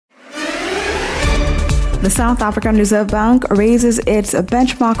The South African Reserve Bank raises its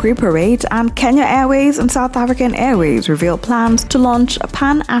benchmark repo rate, and Kenya Airways and South African Airways reveal plans to launch a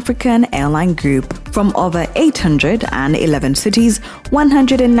Pan-African airline group. From over 811 cities,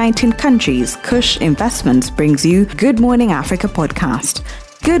 119 countries, Kush Investments brings you Good Morning Africa podcast.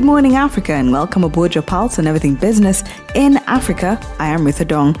 Good morning, Africa, and welcome aboard your pulse on everything business in Africa. I am Ruth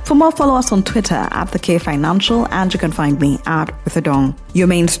Adong. For more, follow us on Twitter at The K Financial, and you can find me at Ruth Adong. Your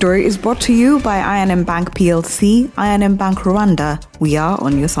main story is brought to you by I&M Bank PLC, I&M Bank Rwanda. We are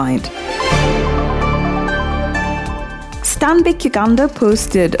on your side. Stanbic Uganda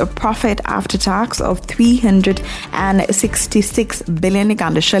posted a profit after tax of 366 billion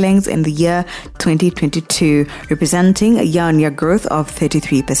Uganda shillings in the year 2022, representing a year-on-year growth of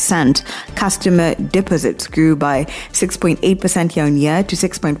 33%. Customer deposits grew by 6.8% year-on-year to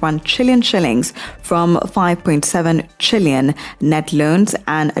 6.1 trillion shillings from 5.7 trillion. Net loans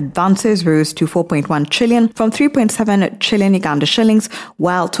and advances rose to 4.1 trillion from 3.7 trillion Uganda shillings,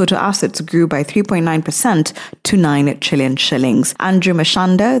 while total assets grew by 3.9% to 9 trillion shillings. Andrew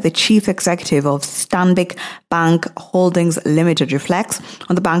Mashanda, the chief executive of Stanbic Bank Holdings Limited, reflects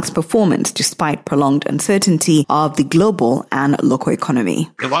on the bank's performance despite prolonged uncertainty of the global and local economy.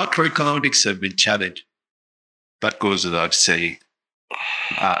 The macroeconomics have been challenged. That goes without saying.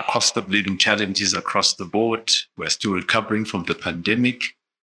 Cost of living challenges across the board. We're still recovering from the pandemic.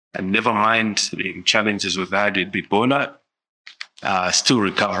 And never mind the challenges we've had with Ebola, still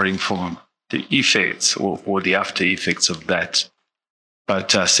recovering from the effects or the after effects of that.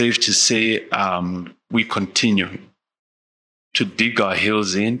 But safe to say, we continue to dig our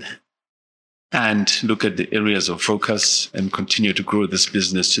heels in and look at the areas of focus and continue to grow this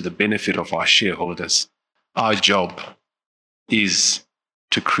business to the benefit of our shareholders. Our job is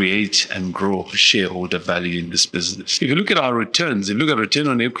to create and grow shareholder value in this business. If you look at our returns, if you look at return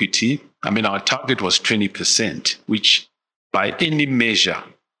on equity, our target was 20%, which by any measure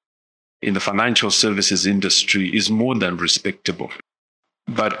in the financial services industry is more than respectable.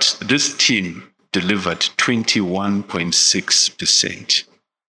 But this team delivered 21.6%.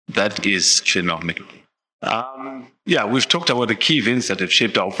 That is phenomenal. We've talked about the key events that have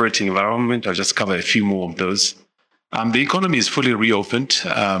shaped our operating environment. I'll just cover a few more of those. The economy is fully reopened.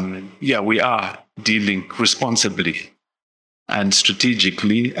 We are dealing responsibly and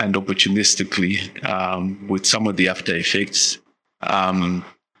strategically and opportunistically with some of the after effects.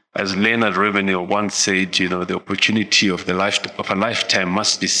 As Leonard Revenue once said, the opportunity of a lifetime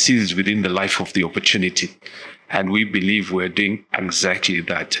must be seized within the life of the opportunity. And we believe we're doing exactly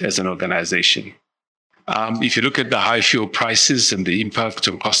that as an organization. If you look at the high fuel prices and the impact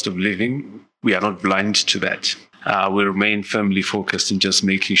on cost of living, we are not blind to that. We remain firmly focused in just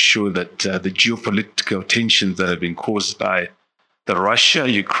making sure that the geopolitical tensions that have been caused by the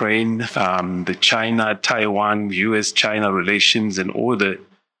Russia-Ukraine, the China-Taiwan, US-China relations, and all the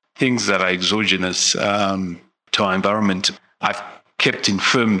things that are exogenous to our environment, I've kept in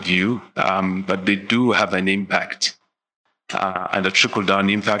firm view, but they do have an impact and a trickle-down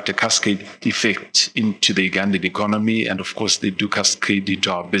impact, a cascade effect into the Ugandan economy, and of course they do cascade into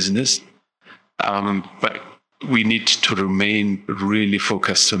our business. But we need to remain really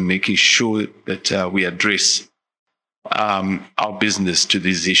focused on making sure that we address our business to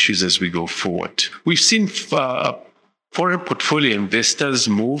these issues as we go forward. We've seen foreign portfolio investors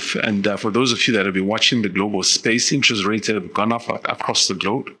move, and for those of you that have been watching the global space, interest rates have gone up across the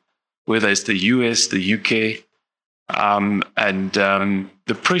globe, whether it's the US, the UK, and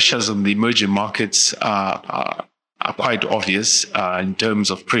the pressures on the emerging markets are quite obvious in terms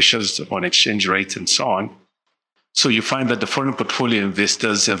of pressures on exchange rates and so on. So you find that the foreign portfolio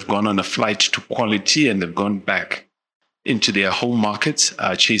investors have gone on a flight to quality and they've gone back into their home markets,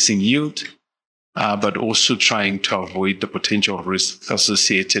 chasing yield, but also trying to avoid the potential risks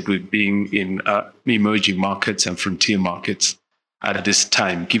associated with being in emerging markets and frontier markets at this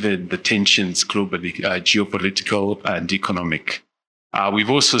time, given the tensions globally, geopolitical and economic. We've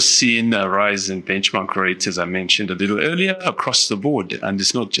also seen a rise in benchmark rates, as I mentioned a little earlier, across the board. And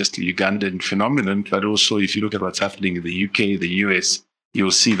it's not just a Ugandan phenomenon, but also if you look at what's happening in the UK, the US,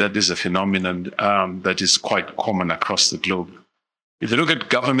 you'll see that there's a phenomenon that is quite common across the globe. If you look at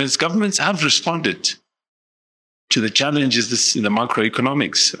governments have responded to the challenges in the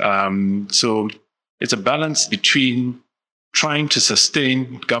macroeconomics. So it's a balance between trying to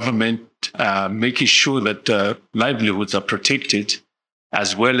sustain government, making sure that livelihoods are protected,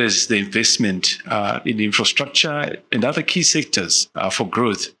 as well as the investment in infrastructure and other key sectors for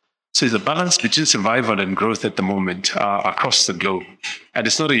growth. So it's a balance between survival and growth at the moment across the globe. And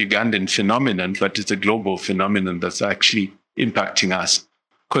it's not a Ugandan phenomenon, but it's a global phenomenon that's actually impacting us.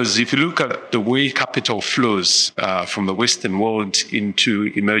 Because if you look at the way capital flows from the Western world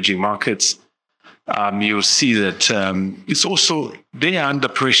into emerging markets, you'll see that it's also, they are under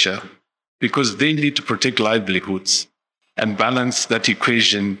pressure because they need to protect livelihoods and balance that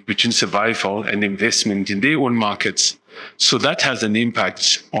equation between survival and investment in their own markets. So that has an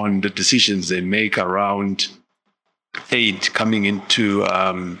impact on the decisions they make around aid coming into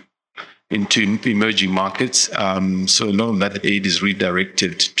emerging markets. So a lot of that aid is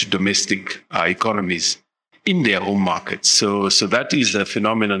redirected to domestic economies in their home markets. So that is a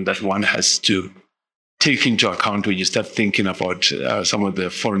phenomenon that one has to take into account when you start thinking about some of the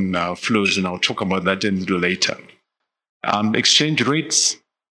foreign flows, and I'll talk about that a little later. Exchange rates,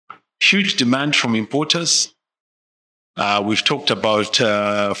 huge demand from importers. We've talked about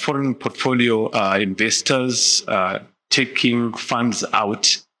foreign portfolio investors taking funds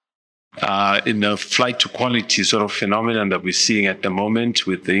out in a flight to quality sort of phenomenon that we're seeing at the moment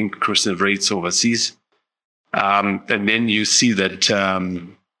with the increase in rates overseas. And then you see that,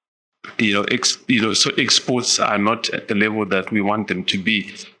 so exports are not at the level that we want them to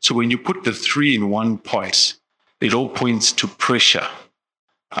be. So when you put the three in one pot, it all points to pressure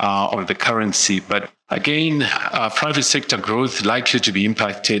on the currency. But again, private sector growth likely to be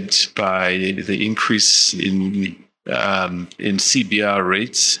impacted by the increase in CBR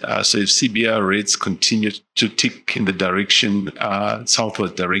rates. So if CBR rates continue to tick in the direction,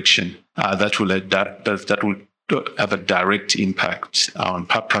 southward direction, that will have a direct impact on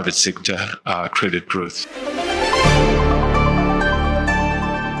private sector credit growth.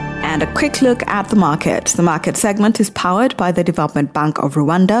 And a quick look at the markets. The market segment is powered by the Development Bank of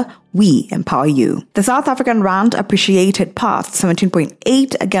Rwanda. We empower you. The South African rand appreciated past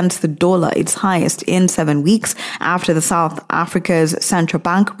 17.8 against the dollar, its highest in 7 weeks, after the South Africa's central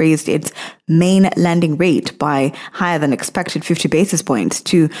bank raised its main lending rate by higher than expected 50 basis points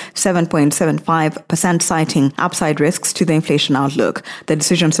to 7.75%, citing upside risks to the inflation outlook. The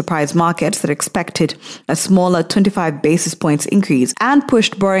decision surprised markets that expected a smaller 25 basis points increase and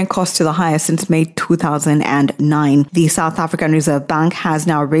pushed borrowing costs to the highest since May 2009. The South African Reserve Bank has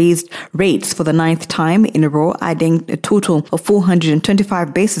now raised rates for the 9th time in a row, adding a total of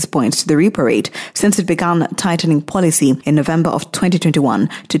 425 basis points to the repo rate since it began tightening policy in November of 2021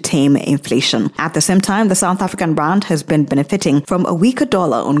 to tame inflation. At the same time, the South African rand has been benefiting from a weaker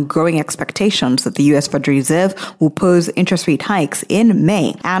dollar on growing expectations that the US Federal Reserve will pose interest rate hikes in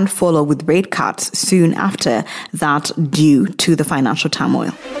May and follow with rate cuts soon after that due to the financial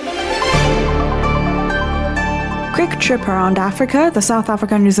turmoil. Quick trip around Africa. The South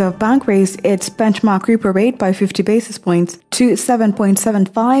African Reserve Bank raised its benchmark repo rate by 50 basis points to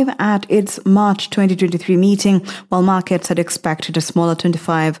 7.75 at its March 2023 meeting, while markets had expected a smaller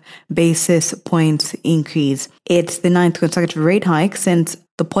 25 basis points increase. It's the 9th consecutive rate hike since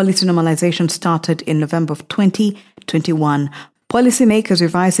the policy normalization started in November of 2021. Policymakers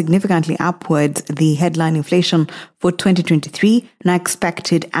revised significantly upwards the headline inflation for 2023, now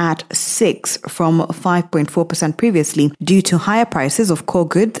expected at 6% from 5.4% previously, due to higher prices of core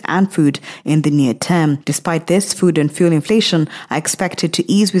goods and food in the near term. Despite this, food and fuel inflation are expected to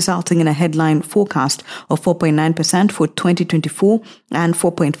ease, resulting in a headline forecast of 4.9% for 2024 and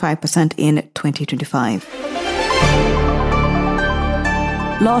 4.5% in 2025.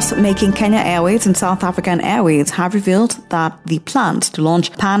 Loss-making Kenya Airways and South African Airways have revealed that the plans to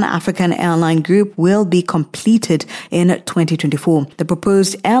launch Pan-African Airline Group will be completed in 2024. The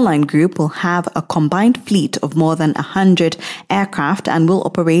proposed airline group will have a combined fleet of more than 100 aircraft and will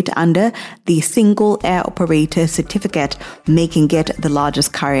operate under the Single Air Operator Certificate, making it the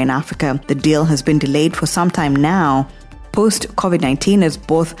largest carrier in Africa. The deal has been delayed for some time now, post-COVID-19, as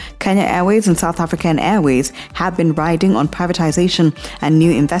both Kenya Airways and South African Airways have been riding on privatization and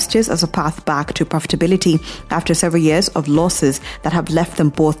new investors as a path back to profitability after several years of losses that have left them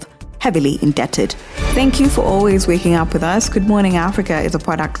both heavily indebted. Thank you for always waking up with us. Good Morning Africa is a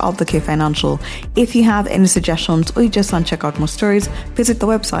product of the K Financial. If you have any suggestions or you just want to check out more stories, visit the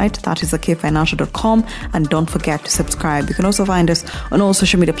website, that is thekfinancial.com, and don't forget to subscribe. You can also find us on all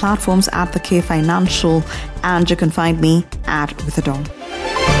social media platforms at the K Financial, and you can find me at With a Dom.